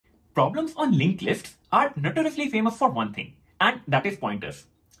Problems on linked lists are notoriously famous for one thing, and that is pointers.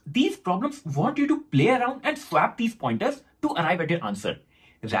 These problems want you to play around and swap these pointers to arrive at your answer,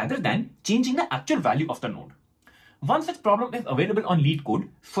 rather than changing the actual value of the node. One such problem is available on LeetCode,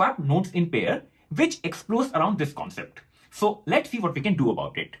 swap nodes in pair, which explores around this concept. So let's see what we can do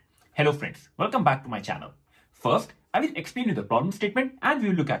about it. Hello friends, welcome back to my channel. First, I will explain you the problem statement and we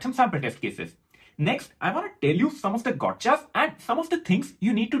will look at some sample test cases. Next, I want to tell you some of the gotchas and some of the things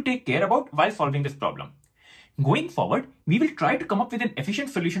you need to take care about while solving this problem. Going forward, we will try to come up with an efficient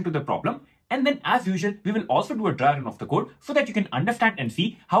solution to the problem, and then as usual, we will also do a dry run of the code so that you can understand and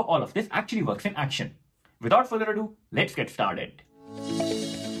see how all of this actually works in action. Without further ado, let's get started.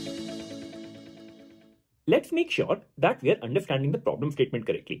 Let's make sure that we are understanding the problem statement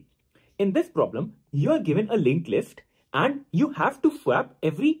correctly. In this problem, you are given a linked list and you have to swap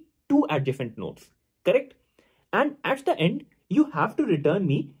every 2 adjacent nodes, correct? And at the end, you have to return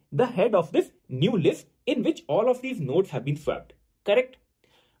me the head of this new list in which all of these nodes have been swapped, correct?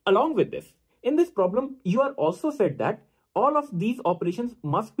 Along with this, in this problem, you are also said that all of these operations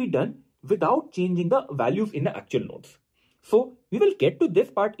must be done without changing the values in the actual nodes. So we will get to this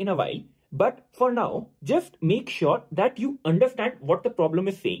part in a while, but for now, just make sure that you understand what the problem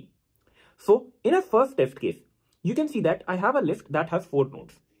is saying. So in a first test case, you can see that I have a list that has 4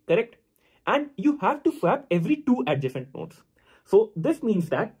 nodes, correct? And you have to swap every 2 adjacent nodes. So this means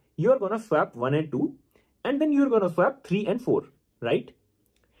that you are going to swap 1 and 2, and then you're going to swap 3 and 4, right?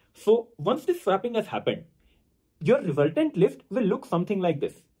 So once this swapping has happened, your resultant list will look something like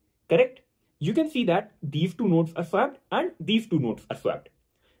this, correct? You can see that these 2 nodes are swapped and these 2 nodes are swapped.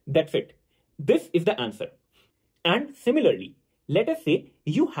 That's it. This is the answer. And similarly, let us say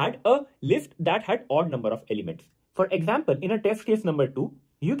you had a list that had odd number of elements. For example, in a test case number 2,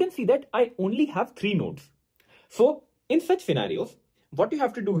 you can see that I only have 3 nodes. So in such scenarios, what you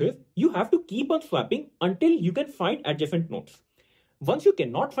have to do is you have to keep on swapping until you can find adjacent nodes. Once you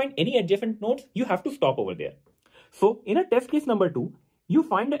cannot find any adjacent nodes, you have to stop over there. So in a test case number 2, you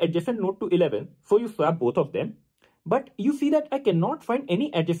find the adjacent node to 11, so you swap both of them. But you see that I cannot find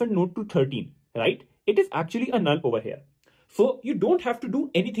any adjacent node to 13, right? It is actually a null over here. So you don't have to do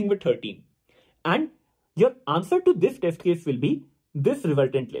anything with 13. And your answer to this test case will be this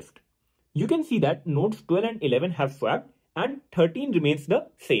resultant list. You can see that nodes 12 and 11 have swapped and 13 remains the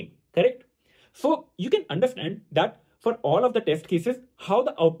same, correct? So you can understand that for all of the test cases, how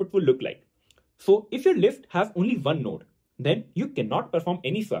the output will look like. So if your list has only 1 node, then you cannot perform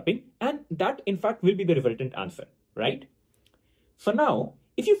any swapping, and that in fact will be the resultant answer, right? So now,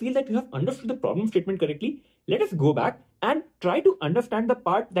 if you feel that you have understood the problem statement correctly, let us go back and try to understand the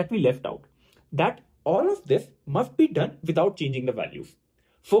part that we left out, that all of this must be done without changing the values.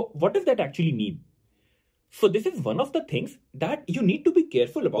 So what does that actually mean? So this is one of the things that you need to be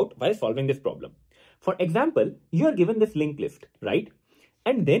careful about while solving this problem. For example, you are given this linked list, right?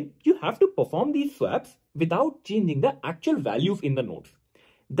 And then you have to perform these swaps without changing the actual values in the nodes.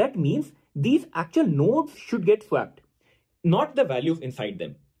 That means these actual nodes should get swapped, not the values inside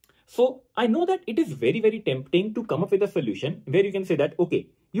them. So I know that it is very, very tempting to come up with a solution where you can say that, okay,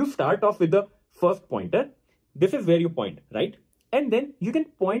 you start off with the first pointer. This is where you point, right? And then you can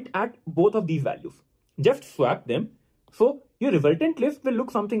point at both of these values. Just swap them. So your resultant list will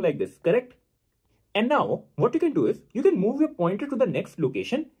look something like this, correct? And now what you can do is you can move your pointer to the next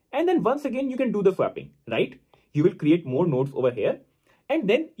location, and then once again you can do the swapping, right? You will create more nodes over here, and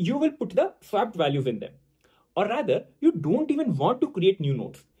then you will put the swapped values in them. Or rather, you don't even want to create new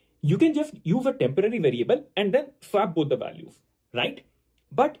nodes. You can just use a temporary variable and then swap both the values, right?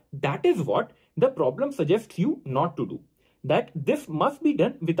 But that is what the problem suggests you not to do. That this must be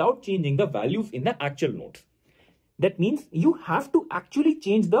done without changing the values in the actual nodes. That means you have to actually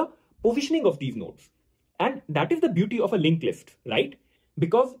change the positioning of these nodes. And that is the beauty of a linked list, right?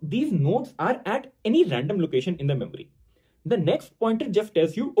 Because these nodes are at any random location in the memory. The next pointer just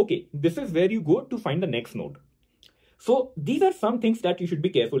tells you, okay, this is where you go to find the next node. So these are some things that you should be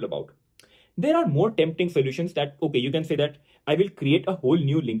careful about. There are more tempting solutions that, okay, you can say that I will create a whole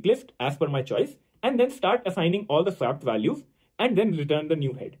new linked list as per my choice, and then start assigning all the swapped values and then return the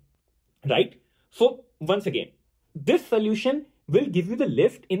new head, right? So once again, this solution will give you the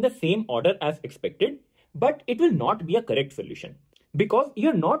list in the same order as expected, but it will not be a correct solution because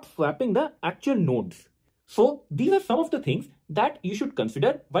you're not swapping the actual nodes. So these are some of the things that you should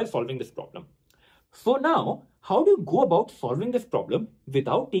consider while solving this problem. So now, how do you go about solving this problem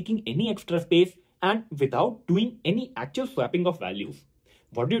without taking any extra space and without doing any actual swapping of values?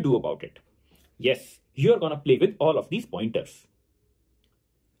 What do you do about it? Yes, you're gonna play with all of these pointers.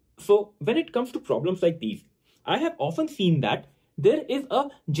 So when it comes to problems like these, I have often seen that there is a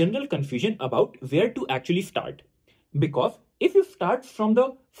general confusion about where to actually start. Because if you start from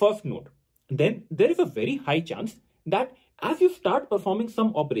the first node, then there is a very high chance that as you start performing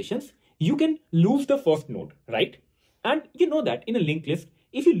some operations, you can lose the first node, right? And you know that in a linked list,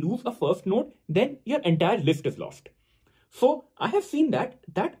 if you lose a first node, then your entire list is lost. So I have seen that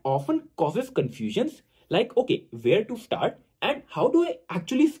often causes confusions like, okay, where to start and how do I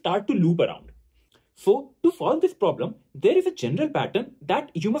actually start to loop around? So to solve this problem, there is a general pattern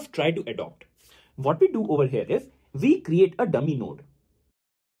that you must try to adopt. What we do over here is we create a dummy node.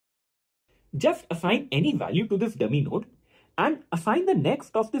 Just assign any value to this dummy node and assign the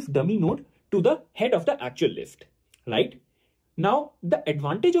next of this dummy node to the head of the actual list, right? Now, the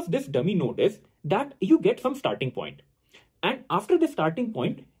advantage of this dummy node is that you get some starting point. And after the starting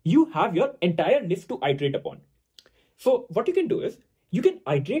point, you have your entire list to iterate upon. So what you can do is you can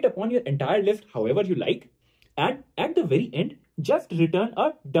iterate upon your entire list however you like. And at the very end, just return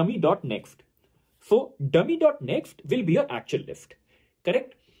a dummy.next. So dummy.next will be your actual list,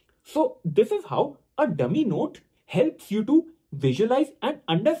 correct? So this is how a dummy node helps you to visualize and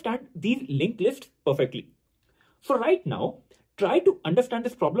understand these linked lists perfectly. So right now, try to understand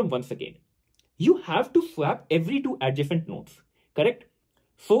this problem once again. You have to swap every two adjacent nodes, correct?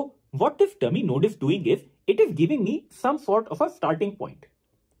 So what this dummy node is doing is, it is giving me some sort of a starting point,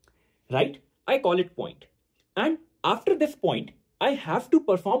 right? I call it point. And after this point, I have to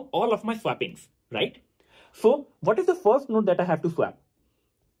perform all of my swappings, right? So what is the first node that I have to swap?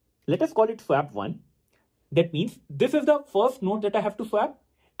 Let us call it swap 1. That means this is the first node that I have to swap.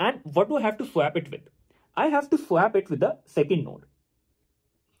 And what do I have to swap it with? I have to swap it with the second node.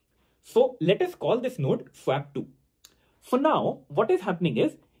 So let us call this node swap 2. So now what is happening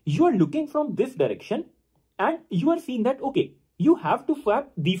is you are looking from this direction and you are seeing that, okay, you have to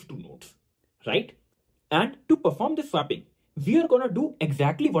swap these two nodes, right? And to perform this swapping, we are going to do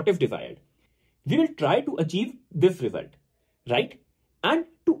exactly what is desired. We will try to achieve this result, right? And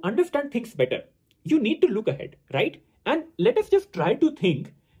to understand things better, you need to look ahead, right? And let us just try to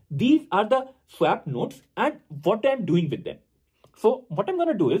think, these are the swap nodes and what I'm doing with them. So what I'm going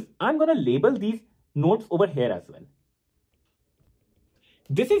to do is I'm going to label these nodes over here as well.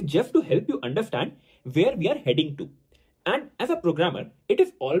 This is just to help you understand where we are heading to. And as a programmer, it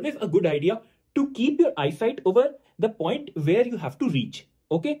is always a good idea to keep your eyesight over the point where you have to reach.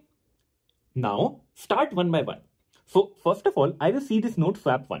 Okay. Now start one by one. So first of all, I will see this node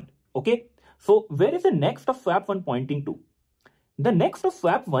swap 1. Okay. So where is the next of swap 1 pointing to? The next of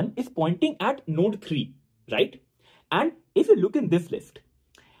swap 1 is pointing at node 3, right? And if you look in this list,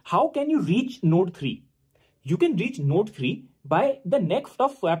 how can you reach node 3? You can reach node 3 by the next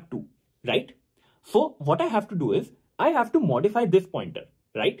of swap 2, right? So what I have to do is I have to modify this pointer,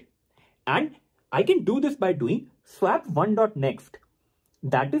 right? And I can do this by doing swap1.next.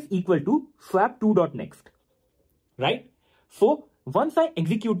 That is equal to swap2.next, right? So once I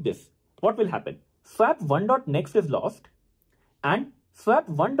execute this, what will happen? Swap1.next is lost and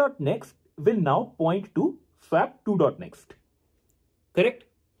swap1.next will now point to swap2.next, correct?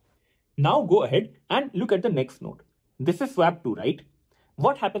 Now go ahead and look at the next node. This is swap 2, right?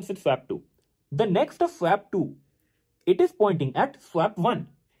 What happens in swap 2? The next of swap 2, it is pointing at swap 1.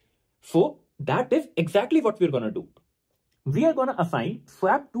 So that is exactly what we're going to do. We are going to assign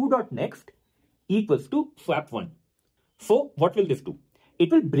swap2.next equals to swap 1. So what will this do?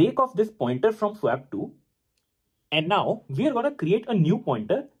 It will break off this pointer from swap 2. And now we are going to create a new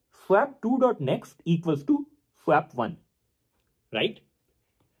pointer, swap2.next equals to swap 1, right?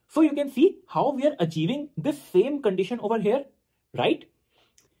 So you can see how we are achieving this same condition over here, right?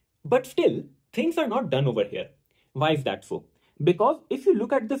 But still, things are not done over here. Why is that so? Because if you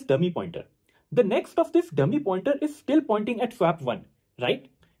look at this dummy pointer, the next of this dummy pointer is still pointing at swap 1, right?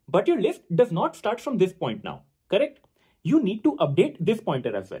 But your list does not start from this point now, correct? You need to update this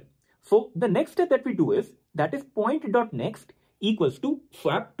pointer as well. So the next step that we do is, that is point.next equals to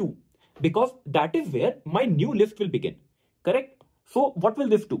swap 2, because that is where my new list will begin, correct? So what will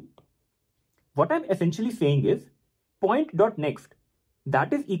this do? What I'm essentially saying is point.next,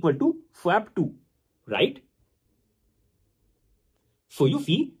 that is equal to swap 2, right? So you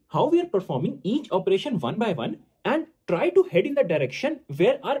see how we are performing each operation one by one and try to head in the direction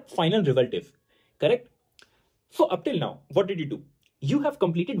where our final result is, correct? So up till now, what did you do? You have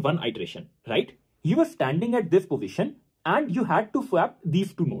completed one iteration, right? You were standing at this position and you had to swap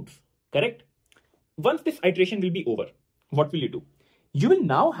these two nodes, correct? Once this iteration will be over, what will you do? You will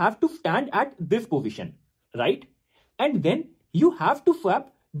now have to stand at this position, right? And then you have to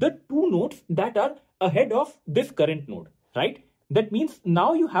swap the two nodes that are ahead of this current node, right? That means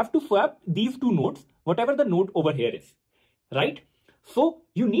now you have to swap these two nodes, whatever the node over here is, right? So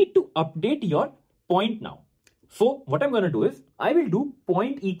you need to update your point now. So what I'm going to do is I will do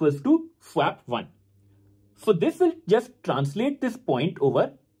point equals to swap1. So this will just translate this point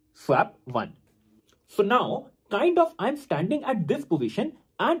over swap1. So now kind of I'm standing at this position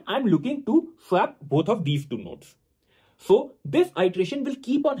and I'm looking to swap both of these two nodes. So this iteration will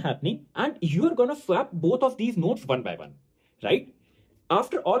keep on happening and you're going to swap both of these nodes one by one, right?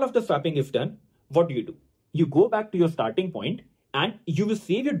 After all of the swapping is done, what do? You go back to your starting point and you will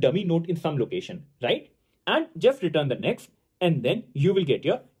save your dummy node in some location, right? And just return the next, and then you will get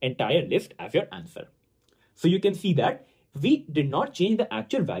your entire list as your answer. So you can see that we did not change the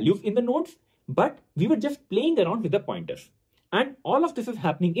actual values in the nodes, but we were just playing around with the pointers. And all of this is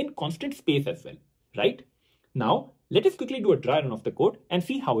happening in constant space as well, right? Now, let us quickly do a dry run of the code and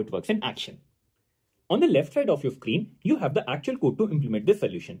see how it works in action. On the left side of your screen, you have the actual code to implement this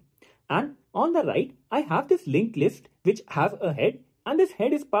solution. And on the right, I have this linked list which has a head, and this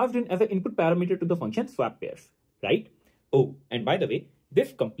head is passed in as an input parameter to the function swap pairs, right? Oh, and by the way,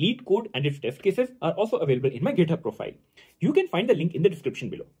 this complete code and its test cases are also available in my GitHub profile. You can find the link in the description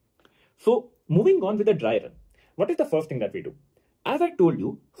below. So moving on with the dry run, what is the first thing that we do? As I told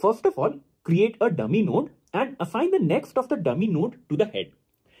you, first of all, create a dummy node and assign the next of the dummy node to the head.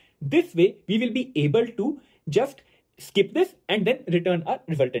 This way, we will be able to just skip this and then return our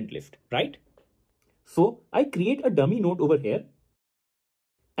resultant list, right? So I create a dummy node over here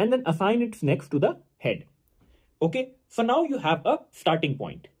and then assign its next to the head. Okay, so now you have a starting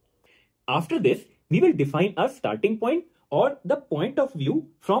point. After this, we will define our starting point or the point of view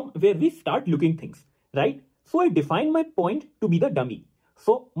from where we start looking things, right? So I define my point to be the dummy.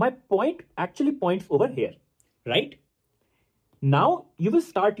 So my point actually points over here, right? Now you will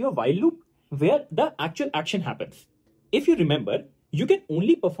start your while loop where the actual action happens. If you remember, you can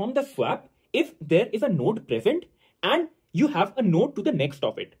only perform the swap if there is a node present and you have a node to the next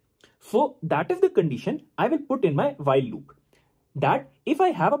of it. So that is the condition I will put in my while loop. That if I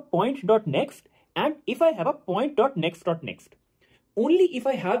have a point.next and if I have a point.next.next, only if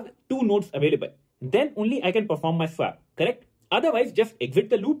I have two nodes available, then only I can perform my swap, correct? Otherwise, just exit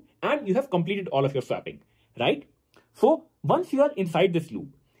the loop and you have completed all of your swapping, right? So once you are inside this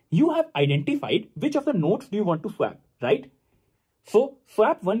loop, you have identified which of the nodes do you want to swap, right? So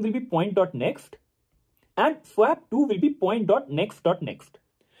swap1 will be point.next and swap2 will be point.next.next.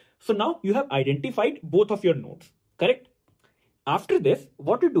 So now you have identified both of your nodes, correct? After this,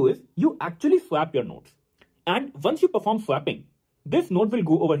 what you do is you actually swap your nodes. And once you perform swapping, this node will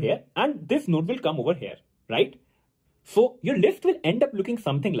go over here and this node will come over here, right? So your list will end up looking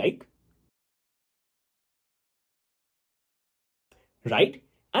something like, right?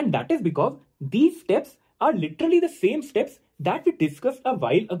 And that is because these steps are literally the same steps that we discussed a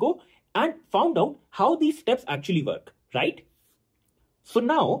while ago and found out how these steps actually work, right? So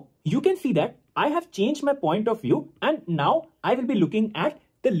now you can see that I have changed my point of view and now I will be looking at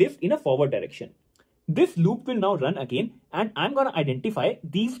the list in a forward direction. This loop will now run again and I'm going to identify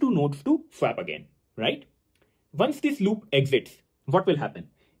these two nodes to swap again, right? Once this loop exits, what will happen?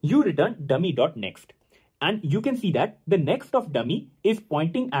 You return dummy.next and you can see that the next of dummy is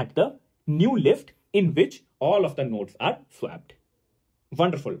pointing at the new list in which all of the nodes are swapped.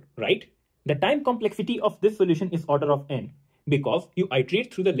 Wonderful, right? The time complexity of this solution is order of n because you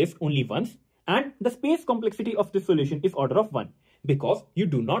iterate through the list only once, and the space complexity of this solution is order of 1 because you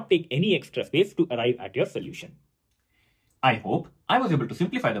do not take any extra space to arrive at your solution. I hope I was able to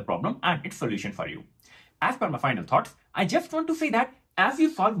simplify the problem and its solution for you. As per my final thoughts, I just want to say that as you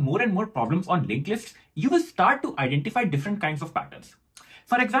solve more and more problems on linked lists, you will start to identify different kinds of patterns.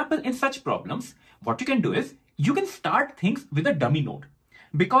 For example, in such problems, what you can do is you can start things with a dummy node.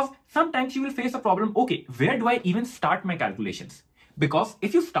 Because sometimes you will face a problem, okay, where do I even start my calculations? Because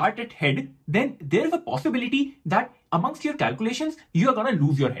if you start at head, then there is a possibility that amongst your calculations, you are going to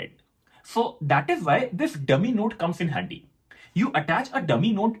lose your head. So that is why this dummy node comes in handy. You attach a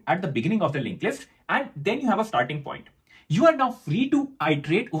dummy node at the beginning of the linked list and then you have a starting point. You are now free to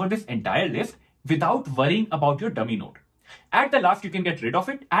iterate over this entire list without worrying about your dummy node. At the last, you can get rid of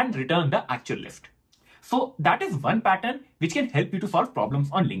it and return the actual list. So that is one pattern which can help you to solve problems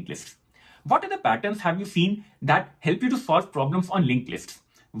on linked lists. What other patterns have you seen that help you to solve problems on linked lists?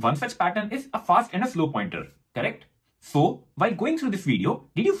 One such pattern is a fast and a slow pointer, correct? So while going through this video,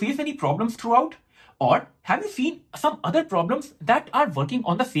 did you face any problems throughout? Or have you seen some other problems that are working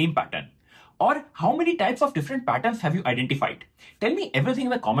on the same pattern? Or how many types of different patterns have you identified? Tell me everything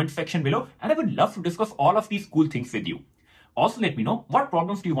in the comment section below and I would love to discuss all of these cool things with you. Also let me know what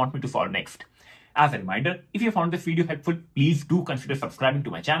problems do you want me to solve next. As a reminder, if you found this video helpful, please do consider subscribing to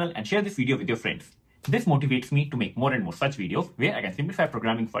my channel and share this video with your friends. This motivates me to make more and more such videos where I can simplify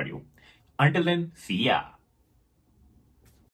programming for you. Until then, see ya.